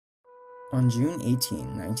On June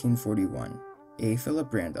 18, 1941, A.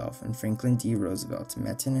 Philip Randolph and Franklin D. Roosevelt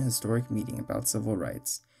met in a historic meeting about civil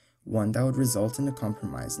rights, one that would result in a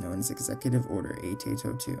compromise known as Executive Order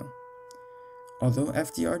 8802. Although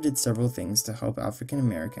FDR did several things to help African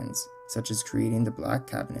Americans, such as creating the Black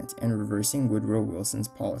Cabinet and reversing Woodrow Wilson's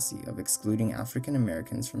policy of excluding African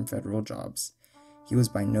Americans from federal jobs, he was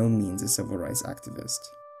by no means a civil rights activist.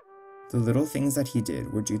 The little things that he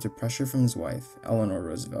did were due to pressure from his wife, Eleanor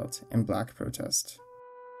Roosevelt, and Black protest.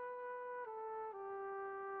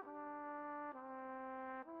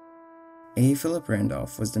 A. Philip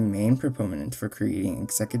Randolph was the main proponent for creating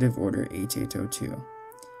Executive Order 8802.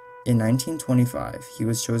 In 1925, he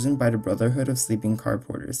was chosen by the Brotherhood of Sleeping Car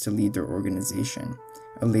Porters to lead their organization,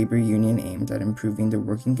 a labor union aimed at improving the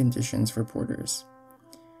working conditions for porters.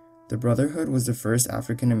 The Brotherhood was the first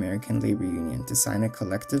African American labor union to sign a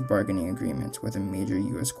collective bargaining agreement with a major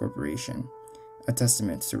U.S. corporation, a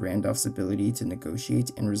testament to Randolph's ability to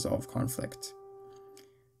negotiate and resolve conflict.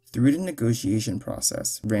 Through the negotiation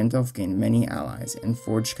process, Randolph gained many allies and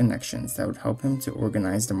forged connections that would help him to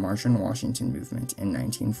organize the March on Washington movement in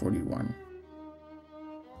 1941.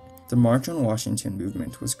 The March on Washington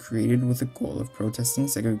movement was created with the goal of protesting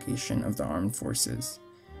segregation of the armed forces.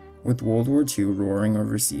 With World War II roaring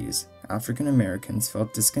overseas, African Americans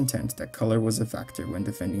felt discontent that color was a factor when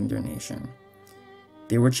defending their nation.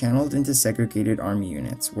 They were channeled into segregated army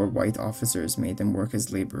units where white officers made them work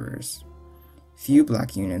as laborers. Few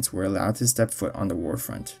black units were allowed to step foot on the war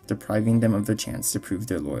front, depriving them of the chance to prove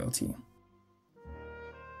their loyalty.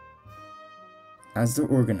 As the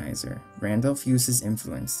organizer, Randolph used his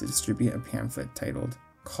influence to distribute a pamphlet titled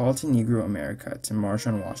Call to Negro America to March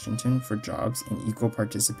on Washington for Jobs and Equal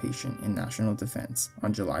Participation in National Defense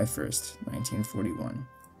on July 1, 1941.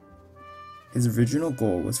 His original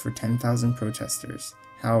goal was for 10,000 protesters.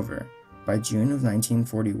 However, by June of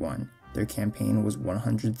 1941, their campaign was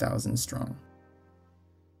 100,000 strong.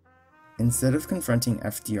 Instead of confronting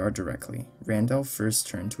FDR directly, Randolph first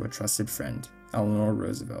turned to a trusted friend, Eleanor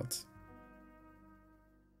Roosevelt.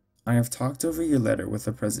 I have talked over your letter with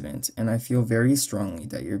the President, and I feel very strongly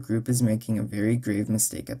that your group is making a very grave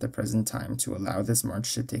mistake at the present time to allow this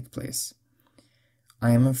march to take place.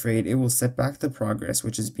 I am afraid it will set back the progress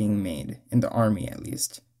which is being made, in the Army at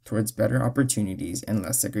least, towards better opportunities and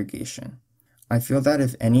less segregation. I feel that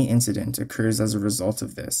if any incident occurs as a result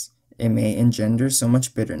of this, it may engender so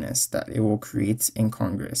much bitterness that it will create in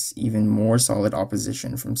Congress even more solid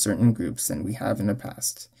opposition from certain groups than we have in the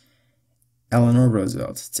past. Eleanor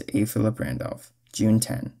Roosevelt to A. Philip Randolph, June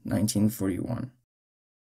 10, 1941.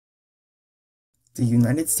 The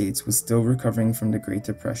United States was still recovering from the Great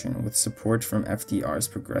Depression with support from FDR's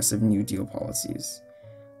progressive New Deal policies.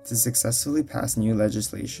 To successfully pass new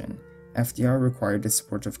legislation, FDR required the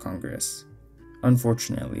support of Congress.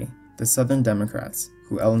 Unfortunately, the Southern Democrats,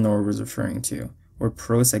 who Eleanor was referring to, were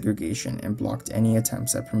pro-segregation and blocked any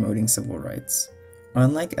attempts at promoting civil rights.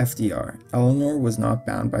 Unlike FDR, Eleanor was not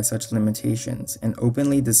bound by such limitations and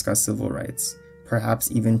openly discussed civil rights, perhaps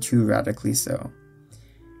even too radically so.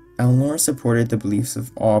 Eleanor supported the beliefs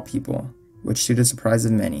of all people, which to the surprise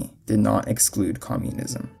of many, did not exclude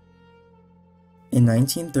communism. In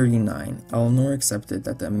 1939, Eleanor accepted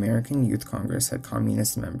that the American Youth Congress had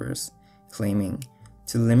communist members, claiming,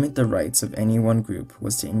 to limit the rights of any one group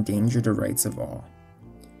was to endanger the rights of all.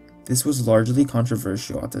 This was largely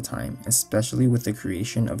controversial at the time, especially with the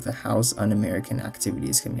creation of the House Un-American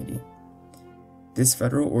Activities Committee. This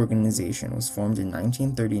federal organization was formed in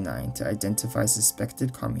 1939 to identify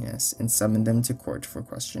suspected communists and summon them to court for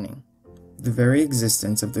questioning. The very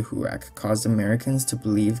existence of the HUAC caused Americans to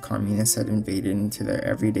believe communists had invaded into their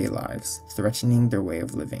everyday lives, threatening their way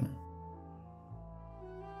of living.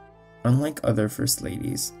 Unlike other First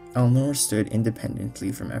Ladies, Eleanor stood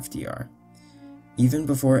independently from FDR. Even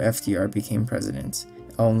before FDR became president,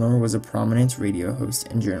 Eleanor was a prominent radio host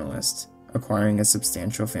and journalist, acquiring a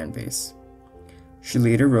substantial fan base. She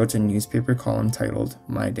later wrote a newspaper column titled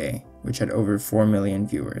My Day, which had over 4 million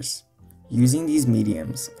viewers. Using these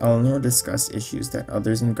mediums, Eleanor discussed issues that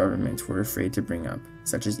others in government were afraid to bring up,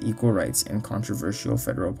 such as equal rights and controversial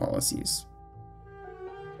federal policies.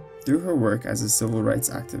 Through her work as a civil rights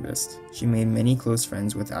activist, she made many close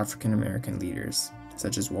friends with African American leaders,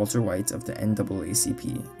 such as Walter White of the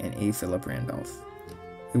NAACP and A. Philip Randolph.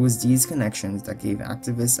 It was these connections that gave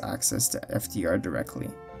activists access to FDR directly,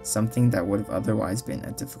 something that would have otherwise been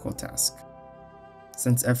a difficult task.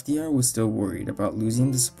 Since FDR was still worried about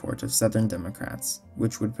losing the support of Southern Democrats,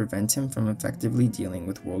 which would prevent him from effectively dealing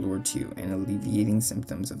with World War II and alleviating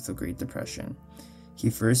symptoms of the Great Depression, he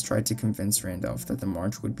first tried to convince Randolph that the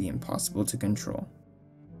march would be impossible to control.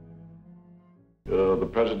 The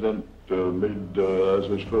president made as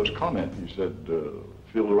his first comment, he said,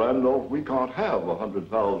 Phil Randolph, we can't have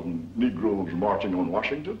 100,000 Negroes marching on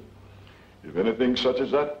Washington. If anything such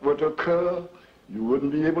as that were to occur, you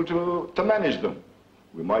wouldn't be able to manage them.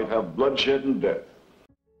 We might have bloodshed and death.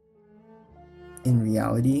 In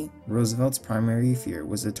reality, Roosevelt's primary fear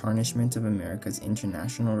was the tarnishment of America's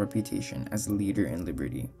international reputation as a leader in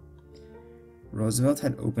liberty. Roosevelt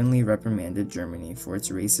had openly reprimanded Germany for its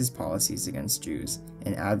racist policies against Jews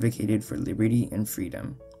and advocated for liberty and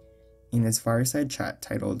freedom. In his fireside chat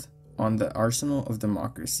titled, "On the Arsenal of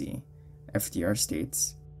Democracy," FDR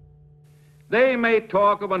states, "They may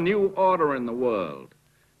talk of a new order in the world,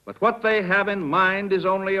 but what they have in mind is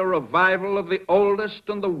only a revival of the oldest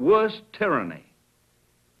and the worst tyranny.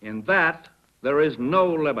 In that, there is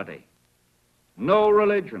no liberty, no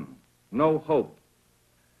religion, no hope.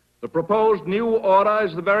 The proposed new order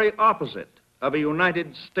is the very opposite of a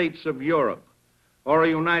United States of Europe or a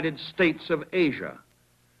United States of Asia.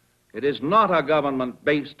 It is not a government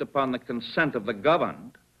based upon the consent of the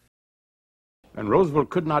governed." And Roosevelt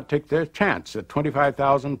could not take their chance that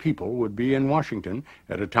 25,000 people would be in Washington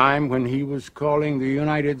at a time when he was calling the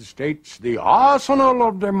United States the arsenal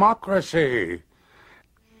of democracy.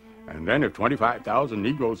 And then if 25,000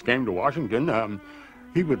 Negroes came to Washington,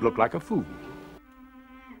 he would look like a fool.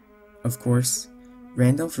 Of course,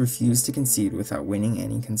 Randolph refused to concede without winning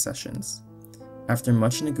any concessions. After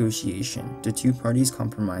much negotiation, the two parties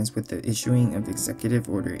compromised with the issuing of Executive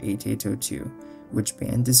Order 8802, which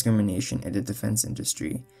banned discrimination in the defense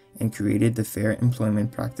industry and created the Fair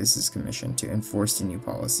Employment Practices Commission to enforce the new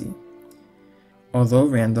policy. Although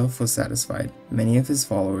Randolph was satisfied, many of his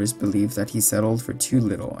followers believed that he settled for too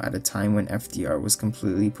little at a time when FDR was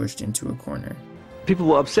completely pushed into a corner. People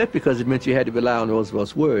were upset because it meant you had to rely on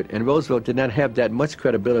Roosevelt's word, and Roosevelt did not have that much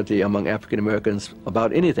credibility among African Americans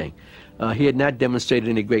about anything. He had not demonstrated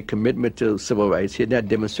any great commitment to civil rights. He had not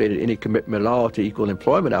demonstrated any commitment at all to equal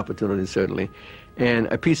employment opportunities, certainly. And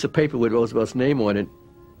a piece of paper with Roosevelt's name on it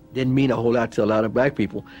didn't mean a whole lot to a lot of black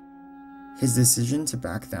people. His decision to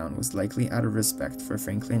back down was likely out of respect for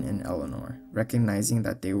Franklin and Eleanor, recognizing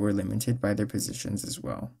that they were limited by their positions as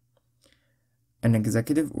well. An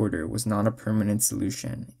executive order was not a permanent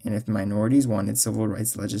solution, and if minorities wanted civil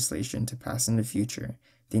rights legislation to pass in the future,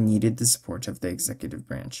 they needed the support of the executive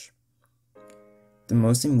branch. The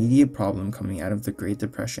most immediate problem coming out of the Great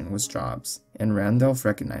Depression was jobs, and Randolph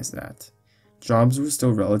recognized that. Jobs were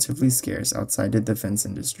still relatively scarce outside the defense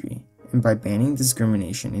industry, and by banning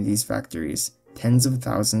discrimination in these factories, tens of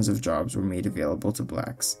thousands of jobs were made available to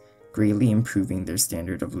blacks, greatly improving their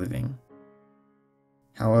standard of living.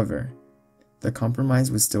 However, the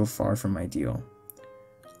compromise was still far from ideal.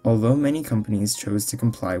 Although many companies chose to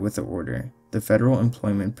comply with the order, the Federal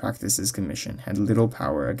Employment Practices Commission had little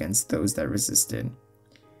power against those that resisted.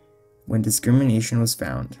 When discrimination was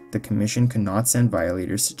found, the commission could not send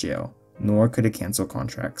violators to jail, nor could it cancel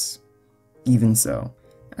contracts. Even so,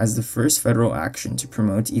 as the first federal action to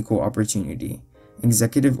promote equal opportunity,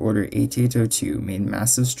 Executive Order 8802 made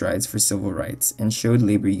massive strides for civil rights and showed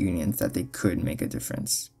labor unions that they could make a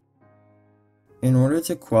difference. In order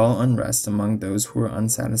to quell unrest among those who were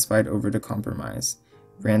unsatisfied over the compromise,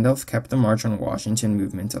 Randolph kept the March on Washington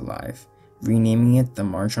movement alive, renaming it the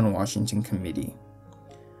March on Washington Committee.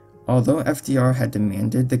 Although FDR had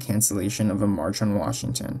demanded the cancellation of a March on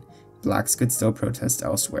Washington, blacks could still protest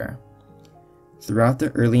elsewhere. Throughout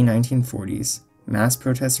the early 1940s, mass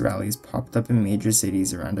protest rallies popped up in major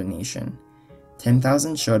cities around the nation.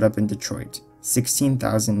 10,000 showed up in Detroit,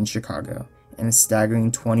 16,000 in Chicago, and a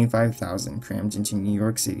staggering 25,000 crammed into New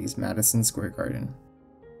York City's Madison Square Garden.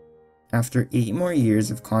 After 8 more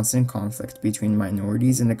years of constant conflict between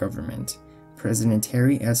minorities and the government, President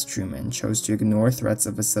Harry S. Truman chose to ignore threats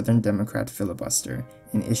of a Southern Democrat filibuster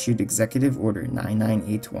and issued Executive Order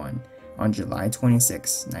 9981 on July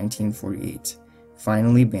 26, 1948,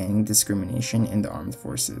 finally banning discrimination in the armed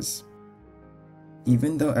forces.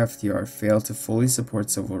 Even though FDR failed to fully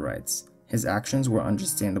support civil rights, his actions were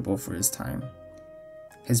understandable for his time.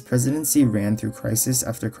 His presidency ran through crisis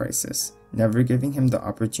after crisis, never giving him the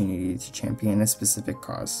opportunity to champion a specific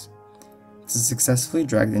cause. To successfully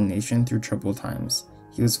drag the nation through troubled times,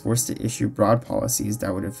 he was forced to issue broad policies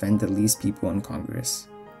that would offend the least people in Congress.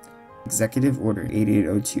 Executive Order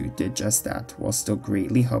 8802 did just that while still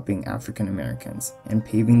greatly helping African Americans and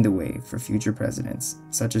paving the way for future presidents,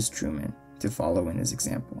 such as Truman, to follow in his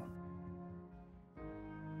example.